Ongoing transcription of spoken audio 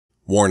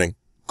Warning: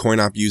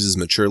 CoinOp uses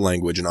mature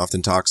language and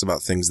often talks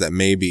about things that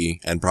may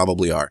be, and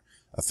probably are,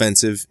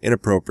 offensive,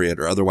 inappropriate,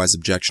 or otherwise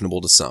objectionable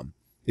to some.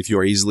 If you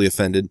are easily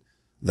offended,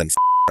 then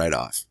right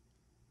off.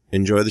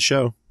 Enjoy the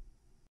show.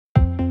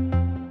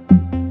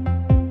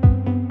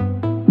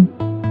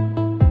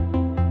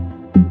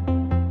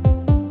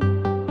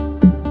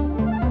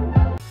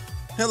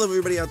 Hello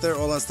everybody out there,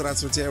 hola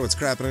strazzotier, what's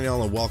crappin'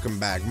 y'all, and welcome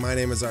back. My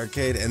name is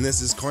Arcade, and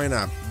this is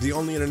CoinOp, the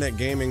only internet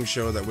gaming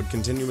show that would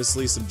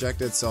continuously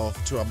subject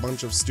itself to a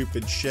bunch of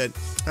stupid shit.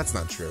 That's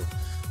not true.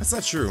 That's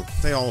not true.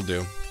 They all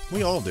do.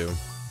 We all do.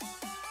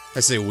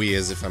 I say we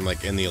as if I'm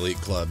like in the elite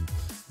club.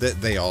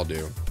 They all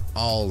do.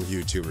 All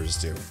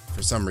YouTubers do,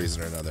 for some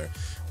reason or another.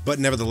 But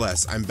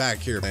nevertheless, I'm back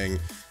here playing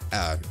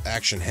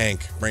Action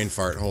Henk, Brain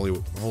Fart,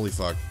 holy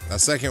fuck. A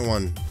second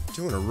one,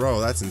 2 in a row,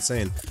 that's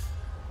insane.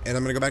 And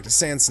I'm gonna go back to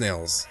Sand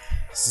Snails.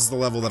 This is the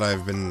level that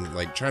I've been,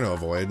 like, trying to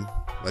avoid.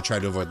 I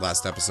tried to avoid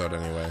last episode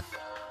anyway.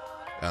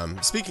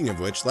 Speaking of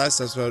which, I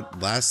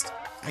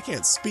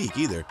can't speak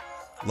either.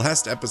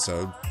 Last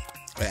episode,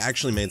 I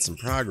actually made some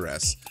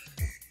progress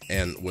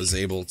and was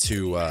able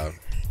to,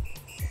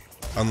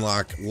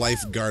 unlock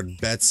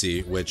Lifeguard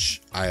Betsy,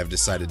 which I have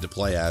decided to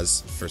play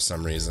as for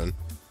some reason.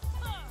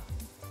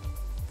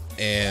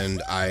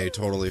 And I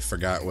totally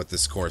forgot what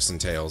this course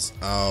entails.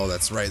 Oh,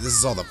 that's right. This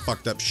is all the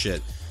fucked up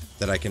shit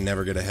that I can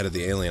never get ahead of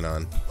the alien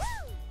on.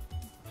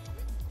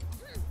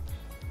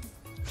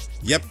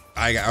 Yep,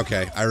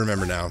 okay, I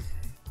remember now.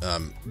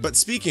 But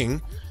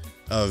speaking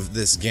of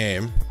this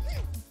game,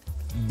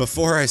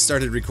 before I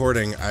started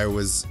recording, I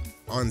was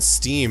on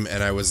Steam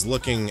and I was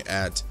looking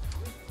at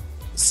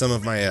some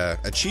of my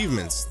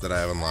achievements that I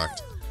have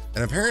unlocked.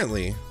 And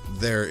apparently,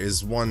 there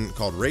is one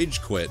called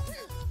Rage Quit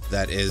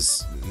that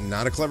is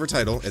not a clever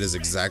title. It is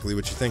exactly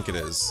what you think it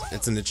is.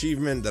 It's an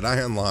achievement that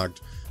I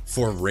unlocked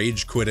for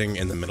rage quitting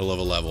in the middle of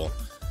a level.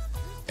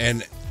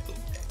 And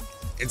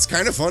it's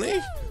kind of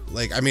funny.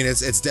 Like, I mean,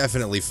 it's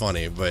definitely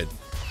funny, but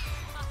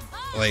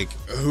like,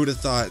 who'd have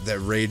thought that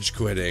rage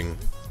quitting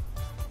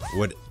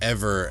would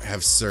ever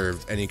have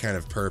served any kind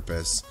of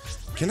purpose?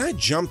 Can I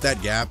jump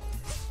that gap?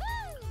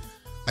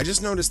 I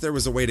just noticed there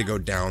was a way to go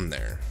down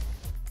there.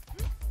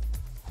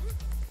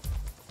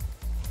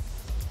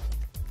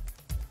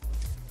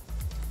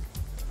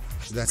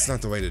 That's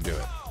not the way to do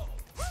it.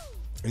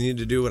 I need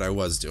to do what I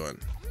was doing.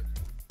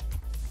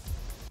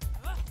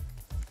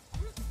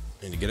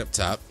 I need to get up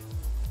top,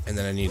 and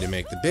then I need to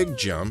make the big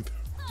jump.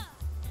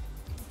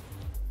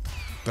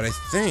 But I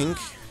think...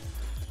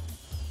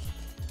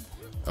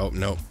 Oh,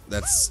 no,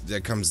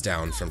 that comes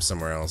down from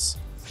somewhere else.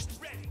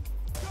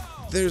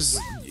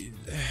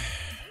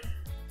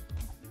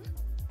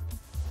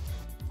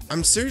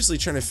 I'm seriously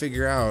trying to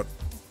figure out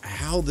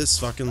how this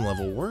fucking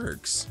level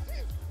works.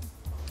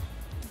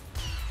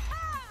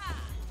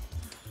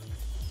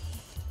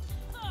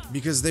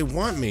 Because they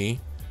want me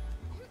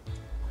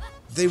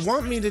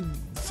to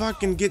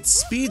fucking get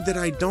speed that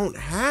I don't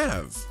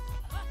have.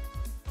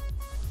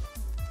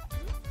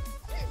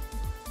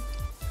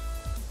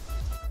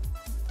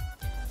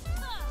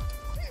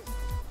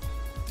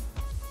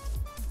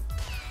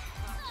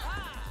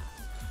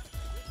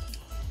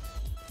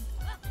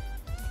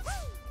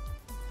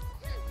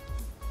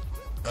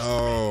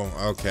 Oh,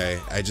 okay.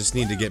 I just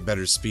need to get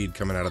better speed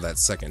coming out of that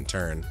second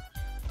turn.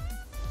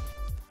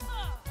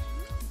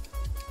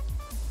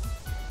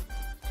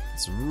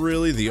 It's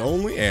really the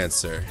only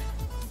answer.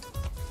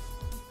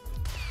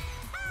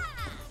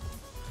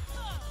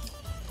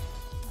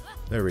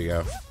 There we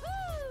go.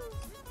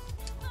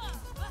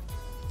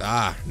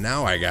 Ah,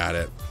 now I got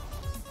it.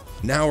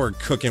 Now we're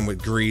cooking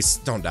with grease.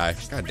 Don't die.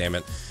 God damn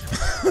it.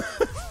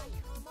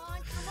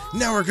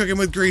 Now we're cooking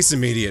with grease.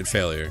 Immediate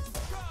failure.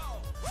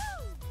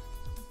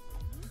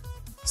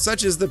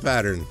 Such is the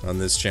pattern on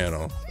this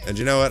channel. And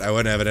you know what? I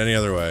wouldn't have it any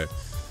other way.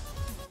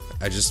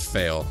 I just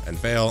fail, and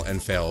fail,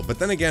 and fail. But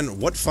then again,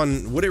 what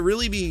fun... Would it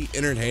really be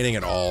entertaining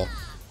at all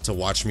to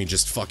watch me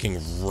just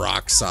fucking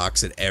rock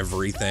socks at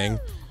everything?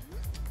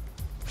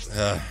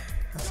 I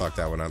fucked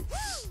that one up.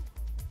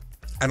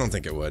 I don't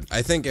think it would.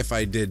 I think if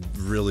I did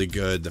really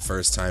good the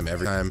first time,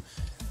 every time,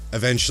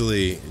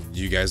 eventually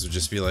you guys would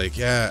just be like,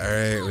 yeah,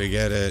 alright, we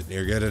get it.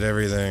 You're good at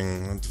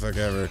everything. What the fuck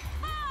ever.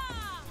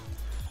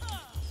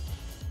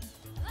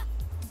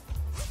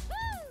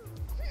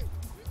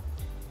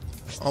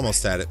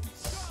 Almost had it.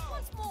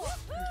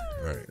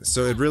 Alright,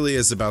 so it really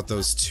is about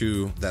those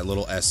two, that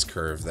little S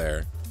curve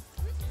there.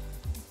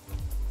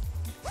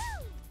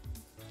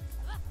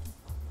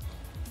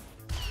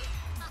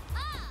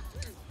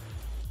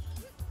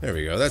 There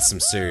we go, that's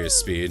some serious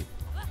speed.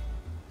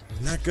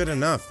 Not good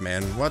enough,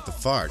 man. What the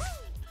fuck?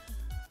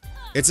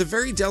 It's a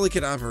very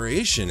delicate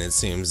operation, it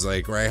seems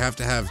like, where I have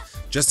to have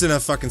just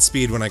enough fucking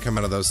speed when I come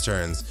out of those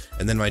turns,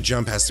 and then my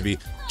jump has to be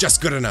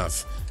just good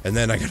enough, and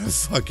then I gotta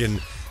fucking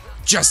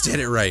just hit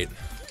it right.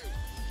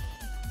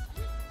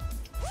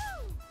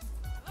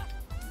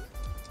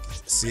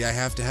 See, I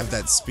have to have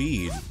that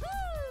speed.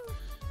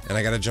 And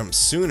I gotta jump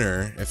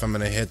sooner if I'm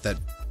gonna hit that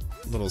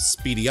little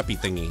speedy uppy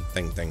thingy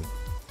thing.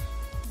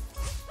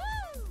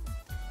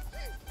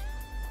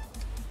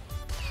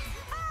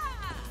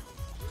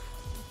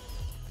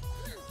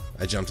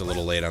 I jumped a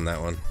little late on that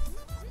one.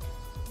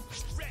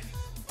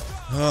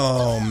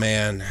 Oh,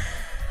 man.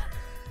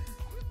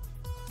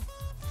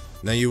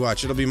 Now you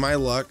watch, it'll be my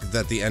luck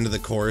that the end of the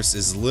course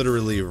is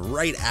literally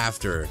right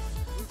after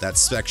that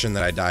section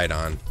that I died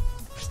on.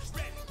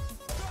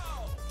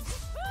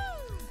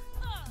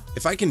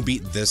 If I can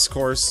beat this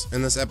course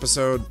in this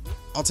episode,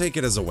 I'll take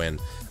it as a win.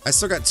 I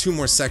still got 2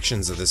 more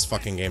sections of this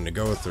fucking game to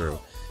go through.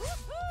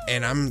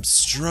 And I'm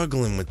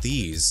struggling with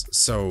these,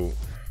 so...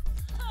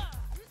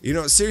 You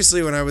know,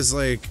 seriously, when I was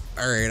like,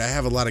 alright, I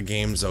have a lot of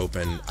games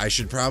open, I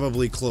should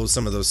probably close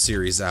some of those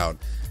series out.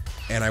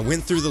 And I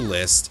went through the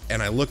list,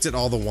 and I looked at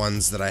all the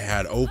ones that I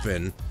had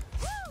open,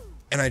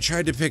 and I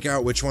tried to pick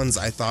out which ones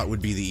I thought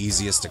would be the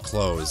easiest to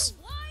close.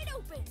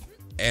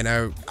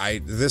 And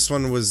this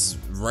one was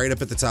right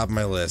up at the top of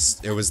my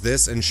list. It was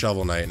this and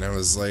Shovel Knight, and I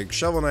was like,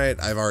 Shovel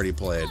Knight, I've already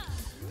played.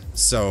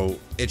 So,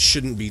 it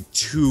shouldn't be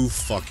too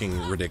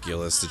fucking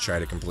ridiculous to try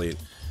to complete.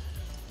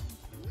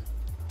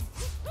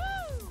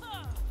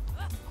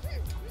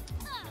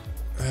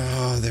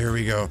 Oh, there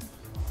we go.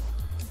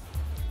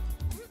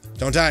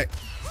 Don't die.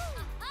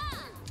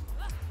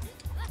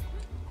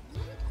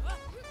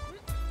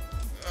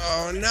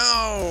 Oh,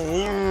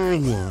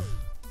 no!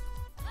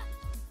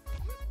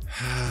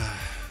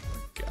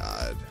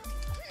 God.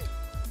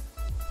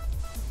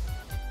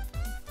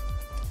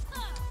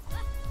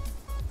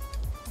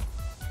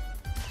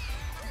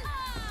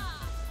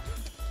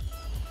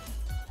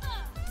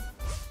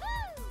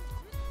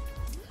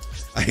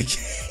 I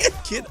can't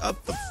get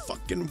up the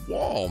fucking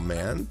wall,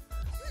 man.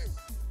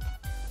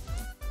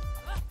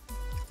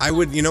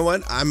 You know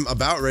what? I'm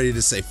about ready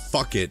to say,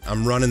 fuck it.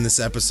 I'm running this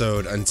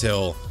episode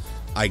until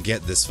I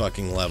get this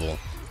fucking level.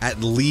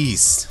 At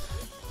least.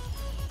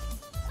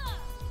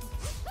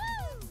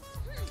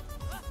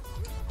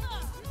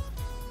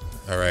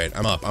 Alright,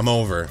 I'm up. I'm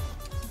over.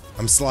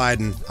 I'm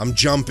sliding. I'm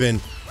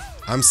jumping.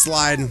 I'm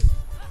sliding.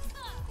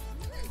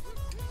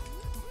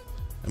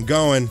 I'm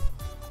going.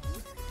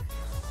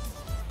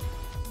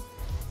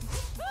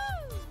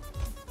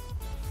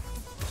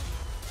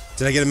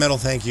 Did I get a medal?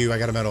 Thank you. I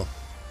got a medal.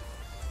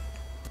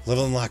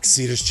 Level unlock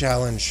Cedar's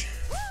challenge.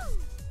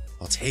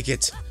 I'll take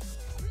it.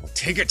 I'll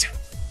take it.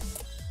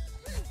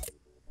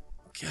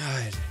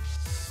 God.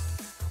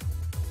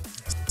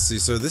 Let's see,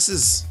 so this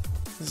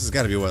has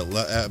got to be what,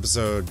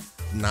 episode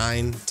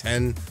 9,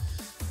 10?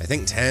 I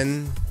think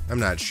 10. I'm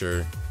not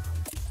sure.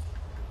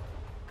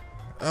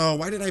 Oh,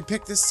 why did I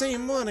pick the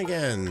same one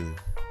again?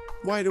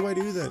 Why do I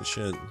do that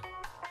shit?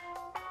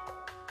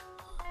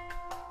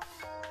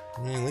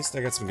 I mean, at least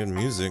I got some good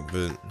music,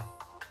 but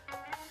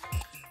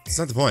it's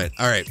not the point.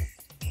 Alright.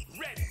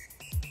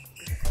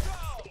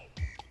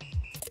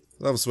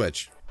 Level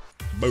switch.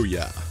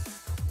 Booyah.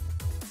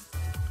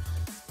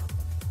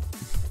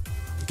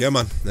 Come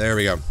on. There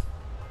we go.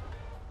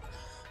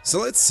 So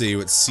let's see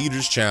what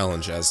Cedar's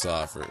challenge has to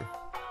offer.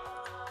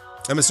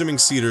 I'm assuming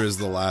Cedar is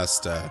the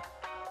last,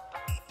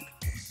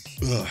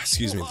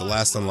 excuse me, the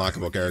last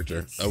unlockable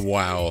character. Oh,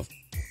 wow.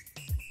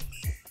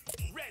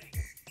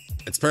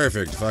 It's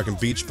perfect. Fucking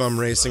beach bum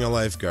racing a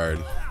lifeguard.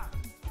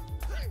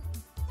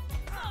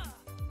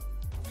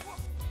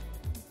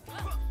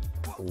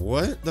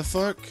 What the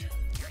fuck?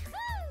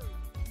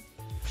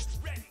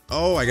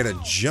 Oh, I gotta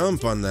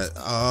jump on that.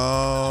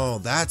 Oh,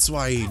 that's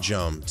why he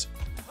jumped.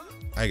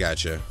 I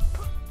gotcha.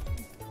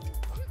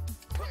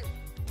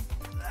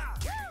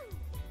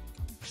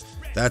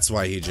 That's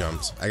why he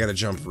jumped. I gotta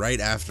jump right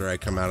after I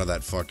come out of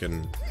that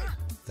fucking...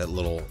 that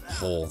little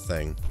hole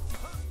thing.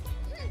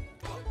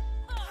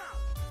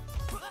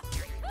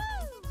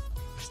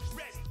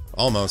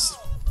 Almost.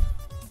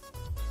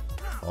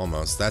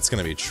 Almost. That's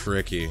gonna be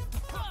tricky.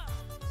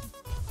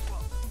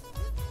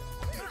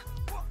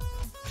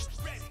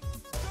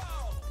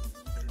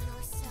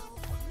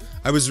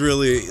 I was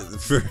really...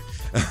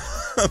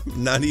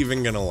 I'm not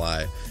even gonna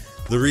lie.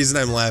 The reason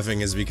I'm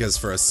laughing is because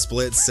for a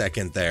split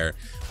second there,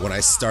 when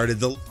I started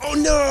the... Oh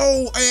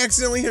no! I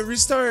accidentally hit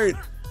restart!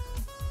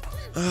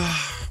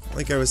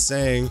 Like I was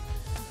saying,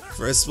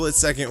 for a split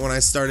second when I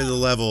started the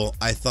level,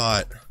 I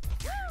thought,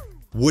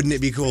 wouldn't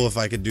it be cool if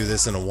I could do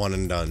this in a one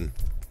and done?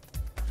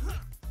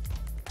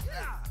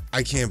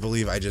 I can't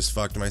believe I just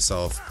fucked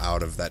myself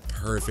out of that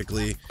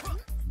perfectly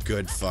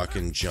good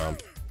fucking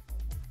jump.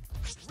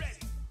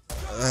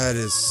 That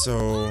is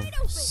so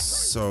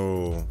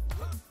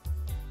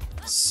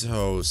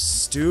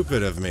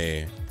stupid of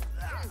me.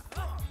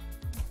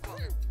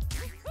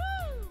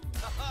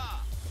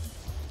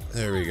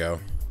 There we go.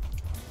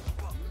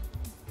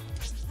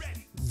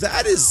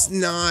 That is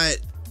not...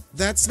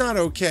 That's not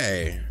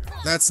okay.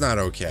 That's not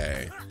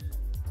okay.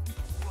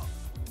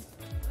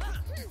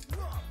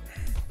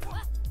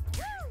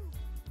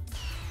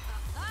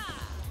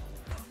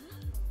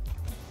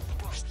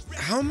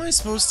 How am I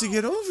supposed to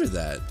get over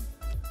that?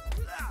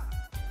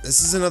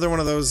 This is another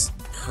one of those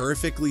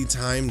perfectly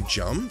timed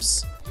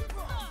jumps?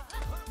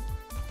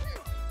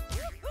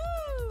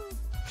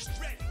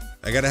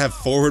 I gotta have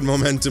forward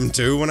momentum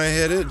too when I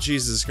hit it?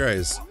 Jesus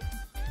Christ.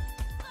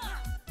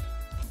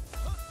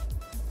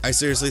 I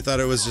seriously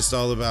thought it was just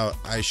all about...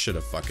 I should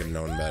have fucking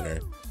known better.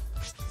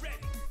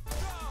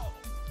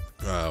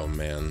 Oh,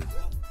 man.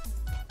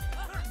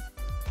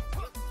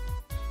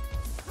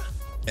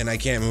 And I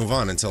can't move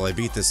on until I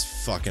beat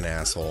this fucking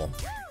asshole.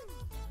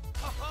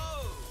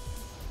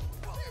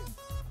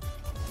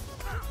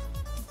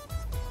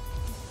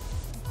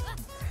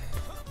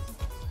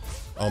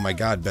 Oh my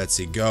god,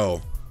 Betsy,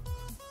 go.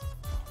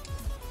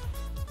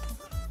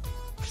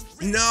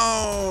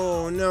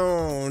 No,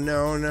 no,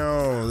 no,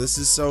 no. This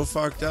is so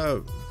fucked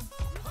up.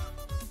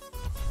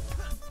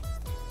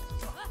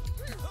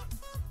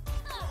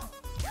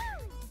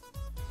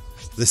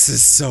 This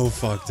is so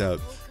fucked up.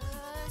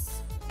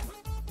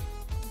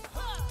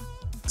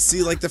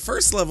 See, like, the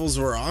first levels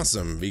were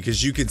awesome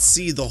because you could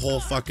see the whole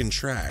fucking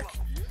track.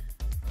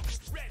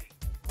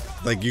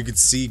 Like, you could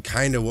see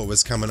kind of what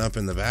was coming up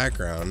in the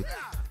background.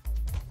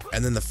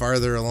 And then the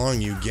farther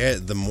along you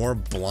get, the more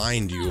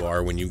blind you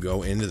are when you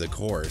go into the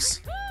course.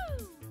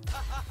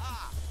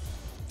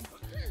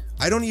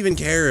 I don't even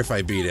care if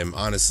I beat him,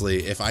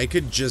 honestly. If I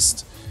could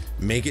just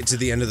make it to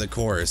the end of the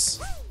course.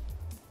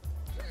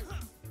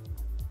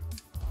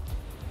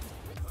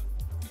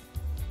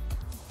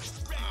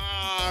 Oh,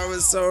 I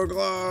was so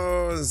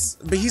close.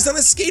 But he's on a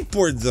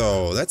skateboard,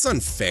 though. That's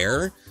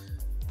unfair.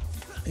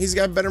 He's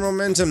got better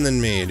momentum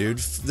than me, dude.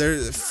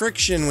 There's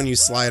friction when you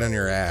slide on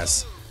your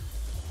ass.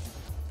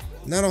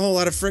 Not a whole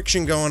lot of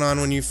friction going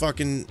on when you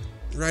fucking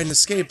riding a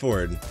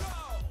skateboard.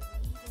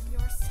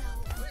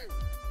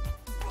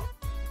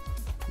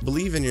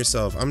 Believe in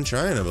yourself. I'm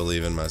trying to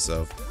believe in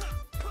myself.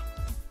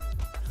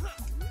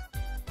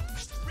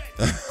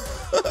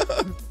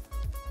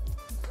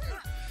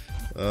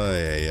 Ay,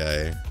 ay,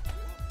 ay.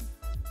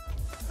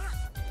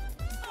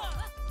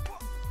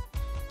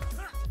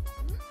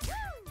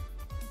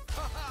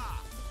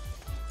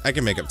 I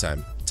can make up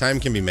time. Time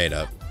can be made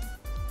up.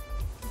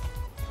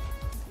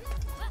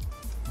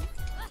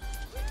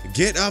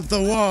 Get up the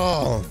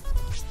wall!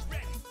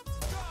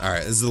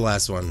 Alright, this is the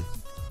last one.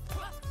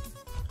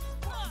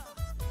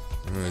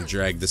 I'm gonna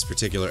drag this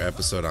particular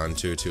episode on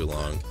too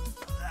long.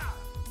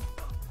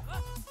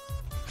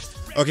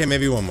 Okay,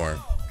 maybe one more.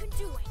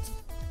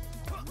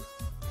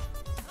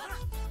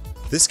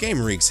 This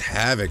game wreaks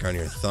havoc on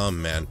your thumb,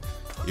 man.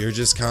 You're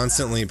just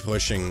constantly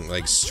pushing,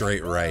 like,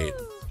 straight right.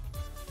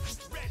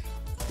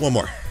 One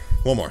more.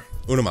 One more.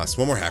 Uno mas.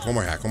 One more hack. One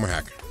more hack. One more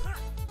hack.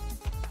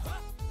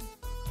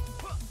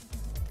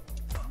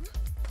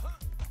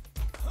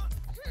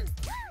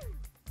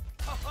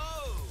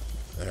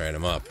 Alright,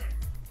 I'm up.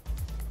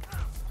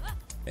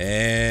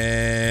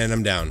 And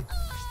I'm down.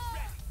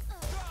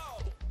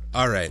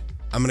 Alright,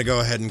 I'm gonna go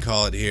ahead and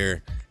call it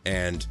here.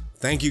 And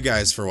thank you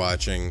guys for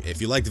watching.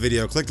 If you liked the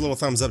video, click the little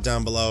thumbs up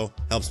down below.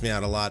 Helps me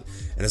out a lot.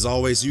 And as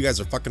always, you guys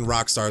are fucking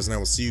rock stars, and I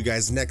will see you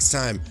guys next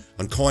time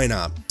on Coin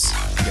Op.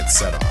 Get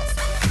set off.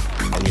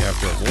 And you have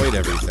to avoid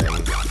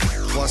everything.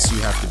 Plus, you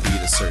have to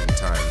beat a certain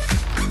time.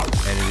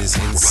 And it is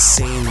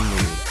insanely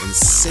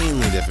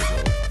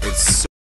difficult. It's so